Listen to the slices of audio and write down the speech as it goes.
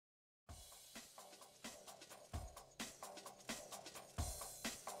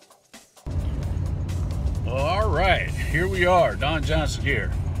right, here we are. Don Johnson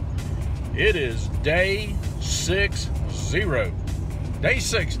here. It is day 60. Day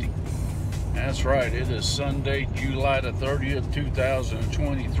 60. That's right. It is Sunday, July the 30th,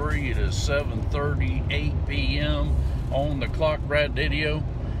 2023. It is 7:38 p.m. on the clock. Brad Didio.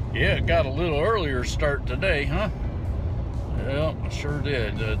 Yeah, it got a little earlier start today, huh? Well, I sure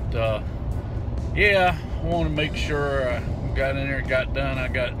did. But, yeah, I want to make sure I got in there, got done. I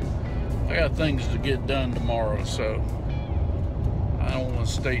got things to get done tomorrow, so I don't want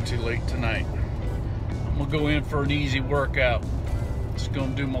to stay too late tonight. I'm gonna go in for an easy workout. Just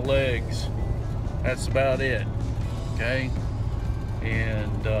gonna do my legs. That's about it. Okay.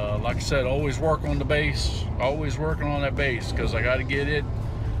 And like I said, always work on the base. Always working on that base, because I got to get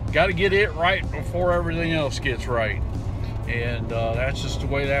it right before everything else gets right. And that's just the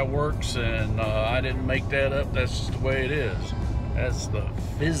way that works. And I didn't make that up. That's just the way it is. That's the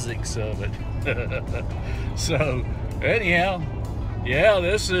physics of it. So anyhow, yeah,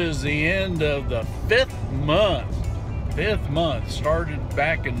 this is the end of the fifth month. Started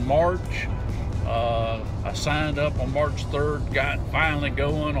back in March. I signed up on March 3rd, got finally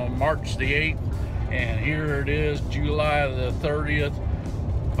going on March the 8th, and here it is, July the 30th.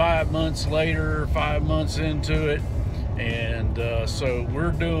 5 months later, 5 months into it, and so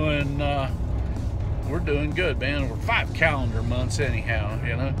we're doing good, man. We're 5 calendar months anyhow,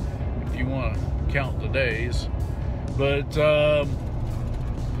 you know, if you want to count the days. But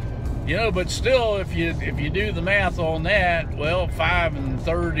you know, but still, if you do the math on that, well, 5 and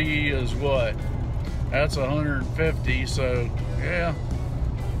 30 is what? That's 150. So yeah,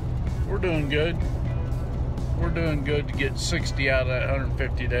 we're doing good. We're doing good to get 60 out of that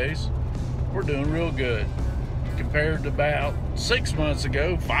 150 days. We're doing real good compared to about 6 months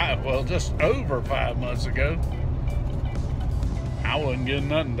ago. Just over 5 months ago, I wasn't getting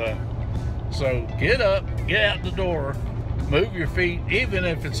nothing done. So get up, get out the door, move your feet, even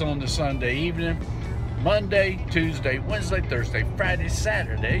if it's on the Sunday evening, Monday, Tuesday, Wednesday, Thursday, Friday,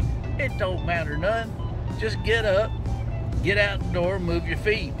 Saturday. It don't matter none. Just get up, get out the door, move your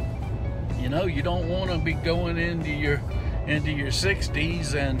feet. You know, you don't want to be going into your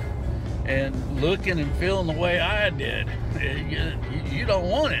 60s and looking and feeling the way I did. You don't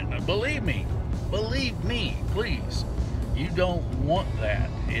want it. Believe me, please. You don't want that.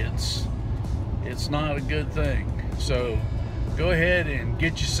 It's not a good thing. So go ahead and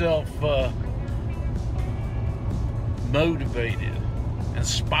get yourself motivated,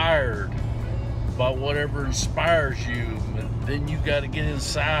 inspired by whatever inspires you. But then you got to get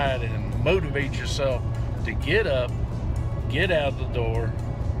inside and motivate yourself to get up, get out the door,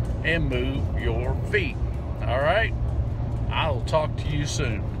 and move your feet. All right? I'll talk to you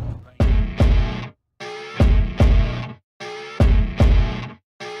soon.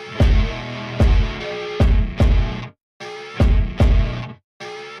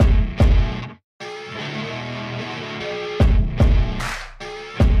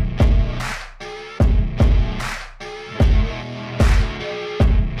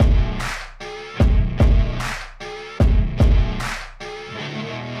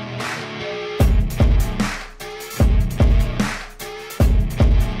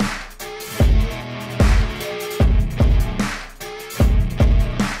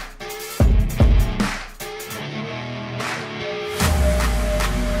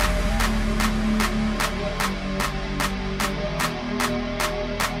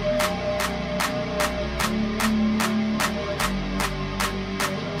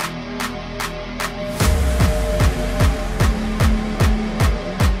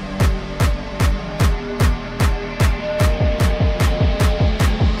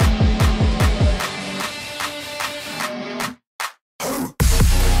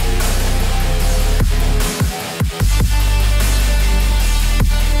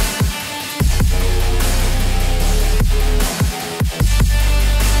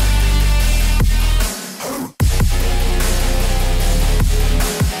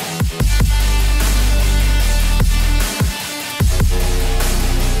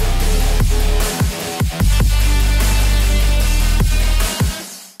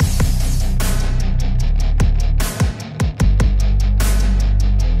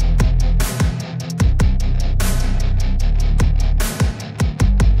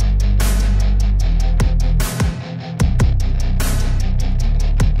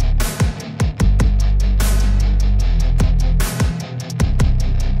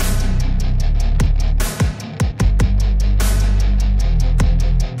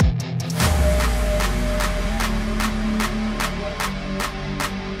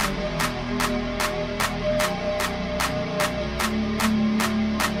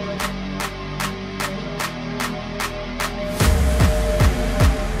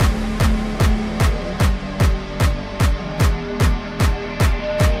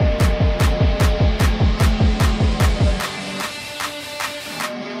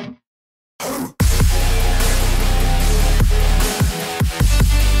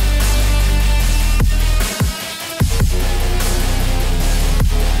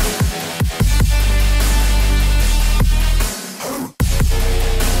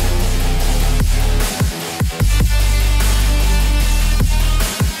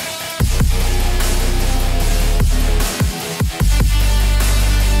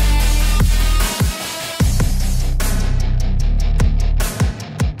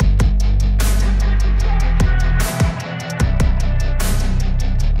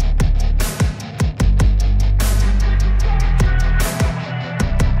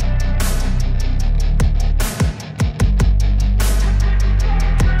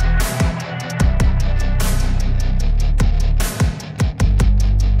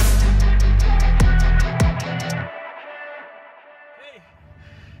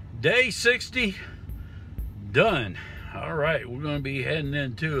 Day 60 done. All right, we're going to be heading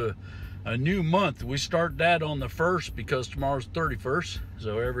into a new month. We start that on the 1st because tomorrow's 31st,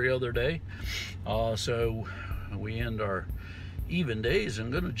 so every other day. So we end our even days. I'm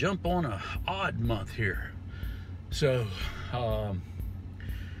going to jump on a odd month here. So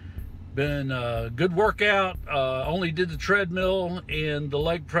been a good workout. Only did the treadmill and the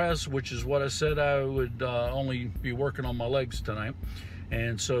leg press, which is what I said I would only be working on my legs tonight,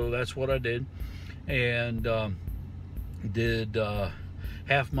 and so that's what I did. And did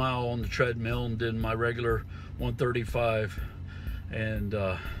half mile on the treadmill and did my regular 135 and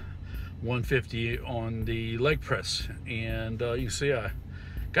 150 on the leg press. And you see I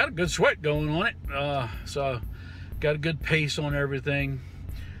got a good sweat going on it, so got a good pace on everything.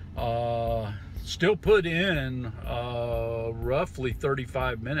 Still put in roughly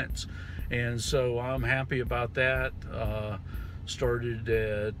 35 minutes, and so I'm happy about that. Started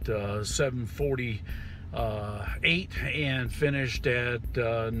at 7:48 and finished at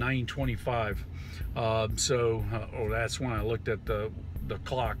 9:25. So that's when I looked at the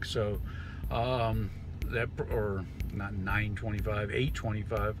clock. So that, or not 9:25,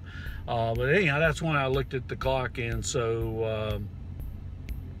 8:25. But anyhow, that's when I looked at the clock, and so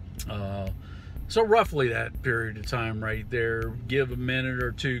so roughly that period of time right there. Give a minute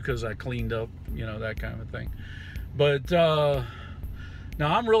or two because I cleaned up, you know, that kind of thing. But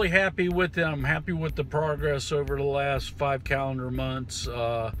now I'm really happy with it. I'm happy with the progress over the last 5 calendar months.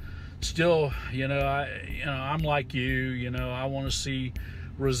 Still, I'm like you. I want to see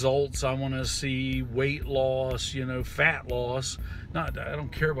results. I want to see weight loss, fat loss. I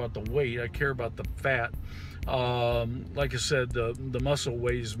don't care about the weight. I care about the fat. Like I said, the muscle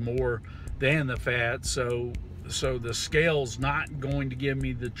weighs more than the fat, so the scale's not going to give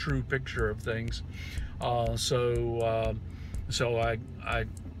me the true picture of things. So I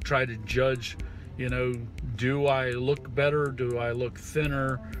try to judge, do I look better? Do I look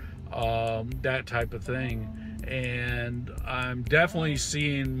thinner? That type of thing. And I'm definitely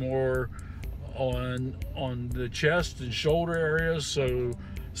seeing more on the chest and shoulder areas. So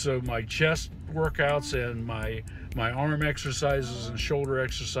my chest workouts and my arm exercises and shoulder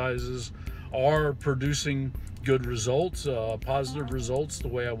exercises are producing good results, positive results, the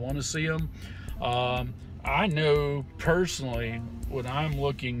way I want to see them. I know personally, when I'm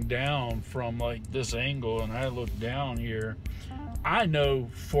looking down from like this angle and I look down here, I know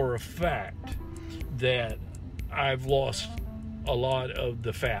for a fact that I've lost a lot of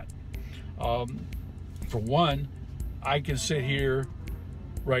the fat. For one, I can sit here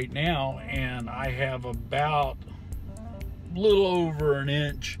right now and I have about a little over an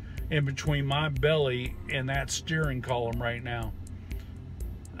inch in between my belly and that steering column right now.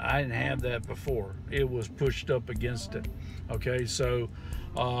 I didn't have that before. It was pushed up against it. Okay, so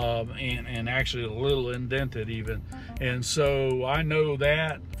and actually a little indented even. And so I know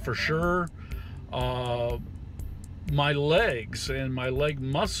that for sure. My legs and my leg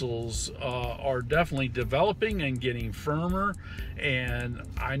muscles are definitely developing and getting firmer, and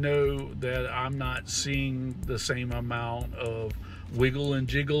I know that I'm not seeing the same amount of wiggle and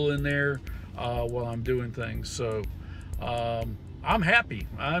jiggle in there while I'm doing things. So I'm happy.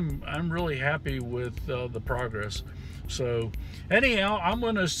 I'm really happy with the progress. So anyhow, I'm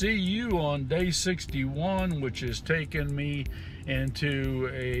going to see you on day 61, which is taking me into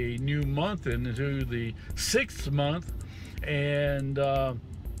a new month, into the 6th month, and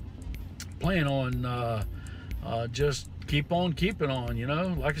plan on just keep on keeping on.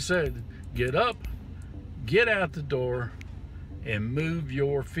 Like I said, get up, get out the door, and move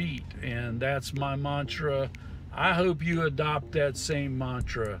your feet. And that's my mantra. I hope you adopt that same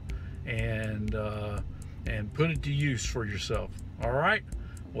mantra and put it to use for yourself. All right?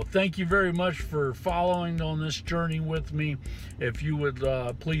 Well, thank you very much for following on this journey with me. If you would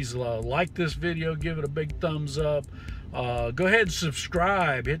please like this video, give it a big thumbs up. Go ahead and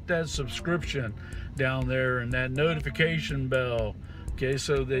subscribe. Hit that subscription down there and that notification bell, okay,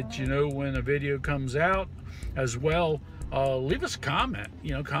 so that you know when a video comes out. As well, leave us a comment.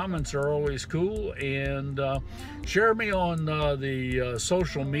 Comments are always cool. And share me on the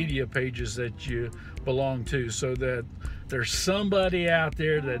social media pages that you belong to, so that there's somebody out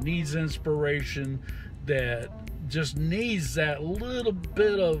there that needs inspiration, that just needs that little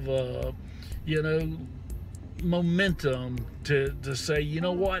bit of momentum to say, you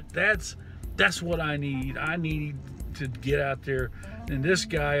know what, that's what I need. I need to get out there, and this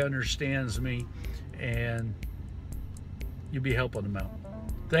guy understands me, and you'll be helping them out.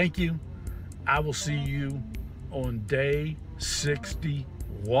 Thank you. I will see you on day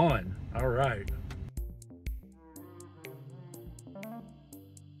 61. All right.